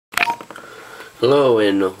Hello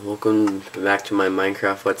and welcome back to my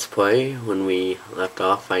Minecraft Let's Play. When we left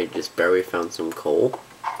off, I just barely found some coal.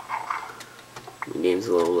 The game's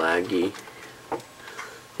a little laggy. I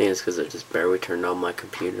think it's because I just barely turned on my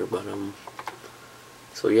computer, but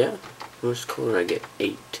so yeah, how much coal did I get?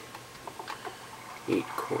 8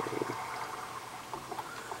 coal.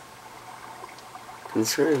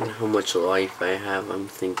 Considering how much life I have, I'm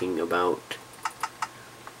thinking about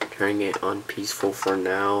turning it on peaceful for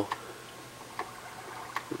now.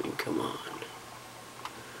 I mean, come on.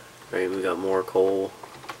 Alright, we got more coal.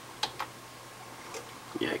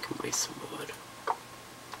 Yeah, I can waste some wood.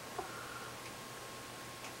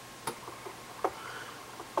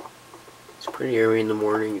 It's pretty early in the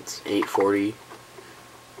morning. It's 8:40.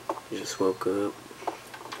 I just woke up.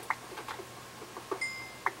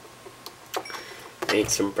 I ate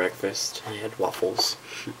some breakfast. I had waffles.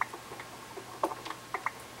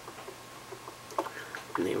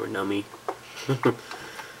 And they were nummy.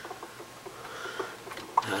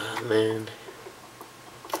 Man.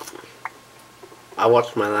 I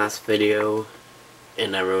watched my last video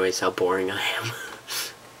and I realized how boring I am.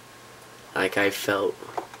 Like, I felt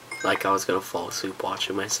like I was gonna fall asleep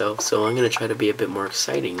watching myself, so I'm gonna try to be a bit more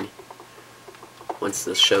exciting once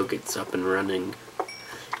the show gets up and running.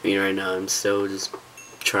 I mean, right now I'm still just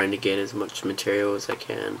trying to get as much material as I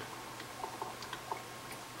can.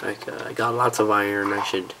 Like, I got lots of iron. I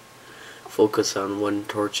should focus on 1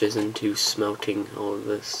 torches into smelting all of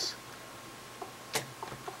this.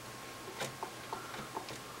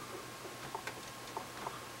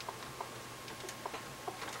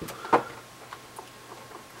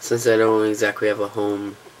 Since I don't exactly have a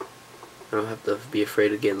home, I don't have to be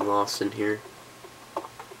afraid of getting lost in here.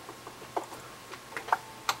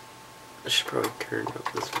 I should probably turn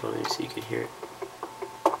up this volume so you can hear it.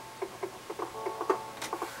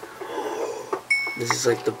 This is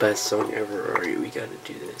like the best song ever. Alright, we gotta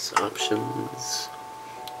do this. Options.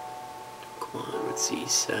 Come on, let's see.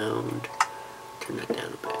 Sound. Turn that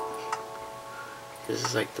down a bit. This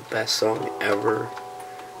is like the best song ever.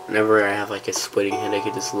 Whenever I have like a splitting head, I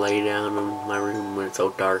could just lay down in my room when it's so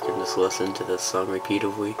dark and just listen to this song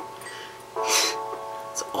repeatedly.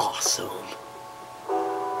 It's awesome.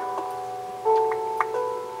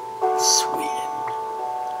 Sweden.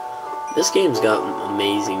 This game's got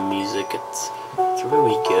amazing music. It's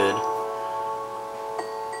really good.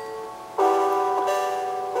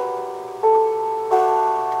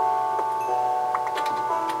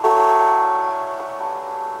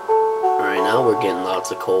 Alright, now we're getting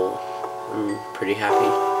lots of coal. I'm pretty happy.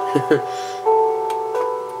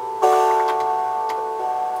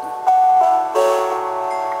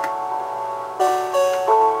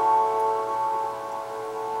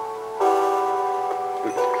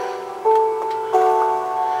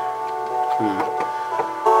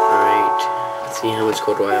 Alright, let's see how much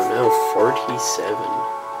coal do I have now. 47.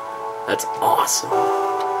 That's awesome.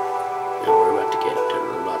 Now we're about to get a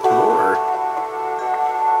lot more.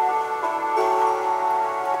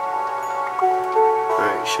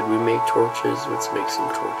 Alright, should we make torches? Let's make some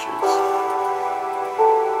torches.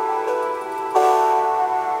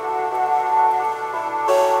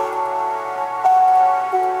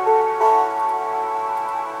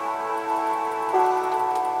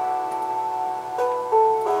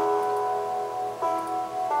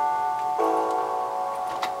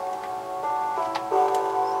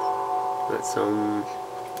 Let's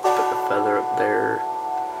put the feather up there.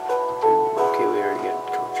 Okay, we already got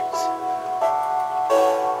torches.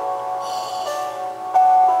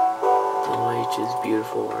 The light is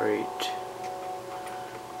beautiful. Alright.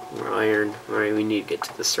 More iron. Alright, we need to get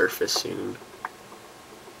to the surface soon.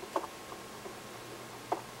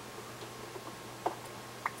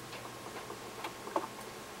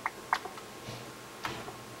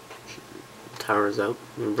 Tower's up,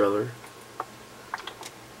 my brother.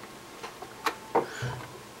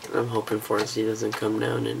 I'm hoping Forrest doesn't come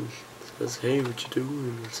down and says, "Hey, what you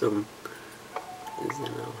doing?" or something. Because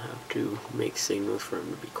then I'll have to make signals for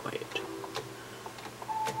him to be quiet.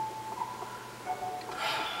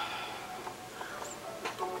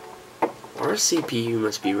 Our CPU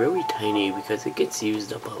must be really tiny because it gets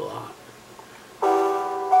used up a lot.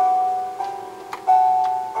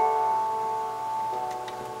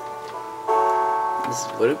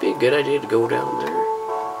 Would it be a good idea to go down there?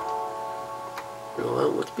 You know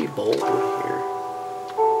what? Let's be bold here.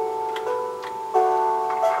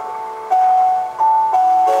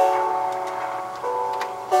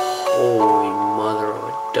 Holy mother of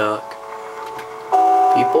a duck.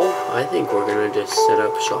 People, I think we're gonna just set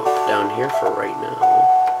up shop down here for right now.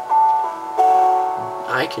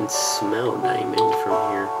 I can smell diamond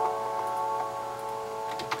from here.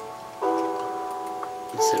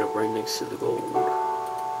 set up right next to the gold.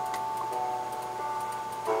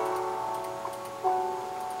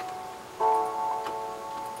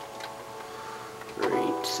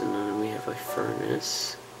 Right, and then we have a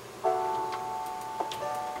furnace.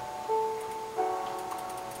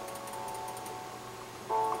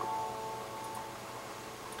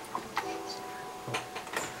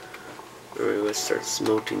 Alright, let's start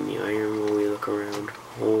smelting the iron while we look around.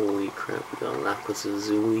 Holy crap, we got lapis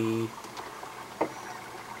lazuli.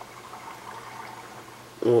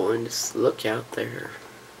 Oh, and just look out there.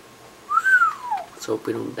 Let's hope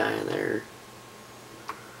we don't die there.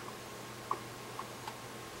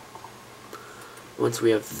 Once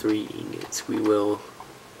we have 3 ingots, we will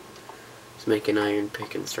just make an iron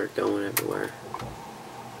pick and start going everywhere.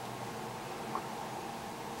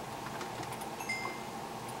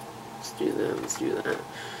 Let's do that.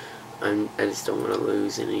 I just don't want to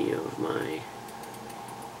lose any of my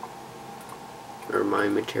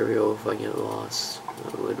material if I get lost.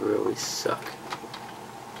 That would really suck.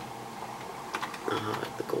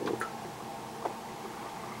 The gold.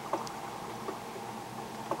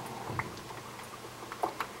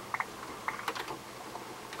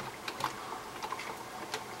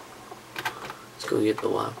 Let's go get the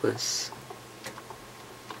lapis.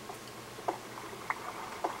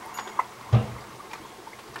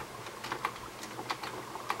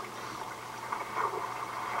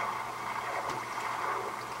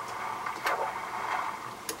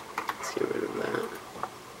 Get rid of that.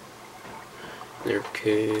 There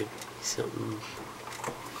could be something.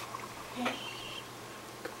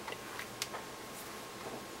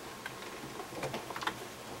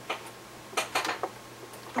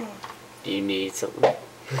 Do you need something? No.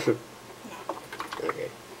 Okay.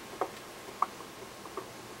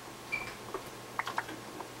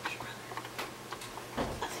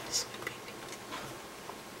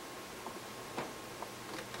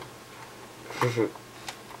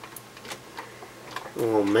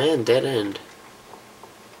 Oh man, dead end.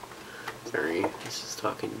 Sorry, I was just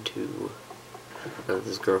talking to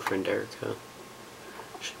this girlfriend Erica.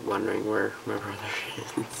 She's wondering where my brother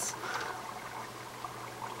is.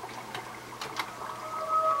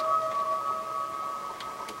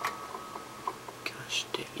 Gosh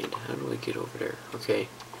dang it, how do I get over there? Okay,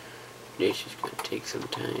 this is gonna take some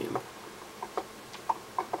time.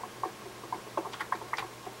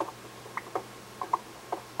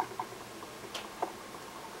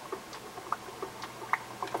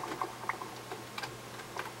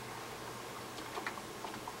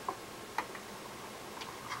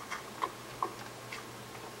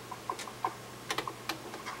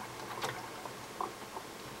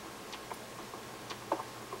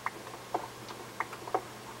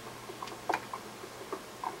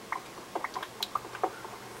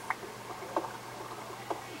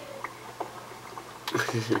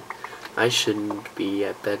 I shouldn't be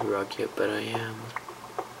at bedrock yet, but I am.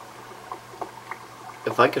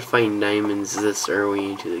 If I could find diamonds this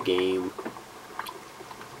early into the game.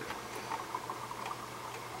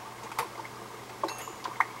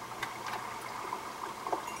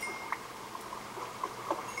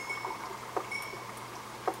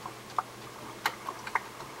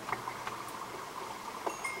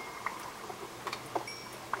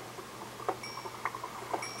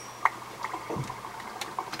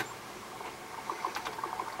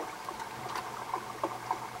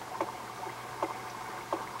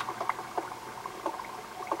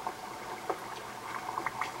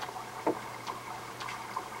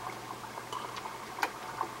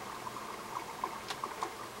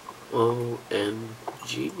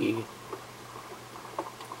 OMG.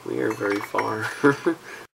 We are very far.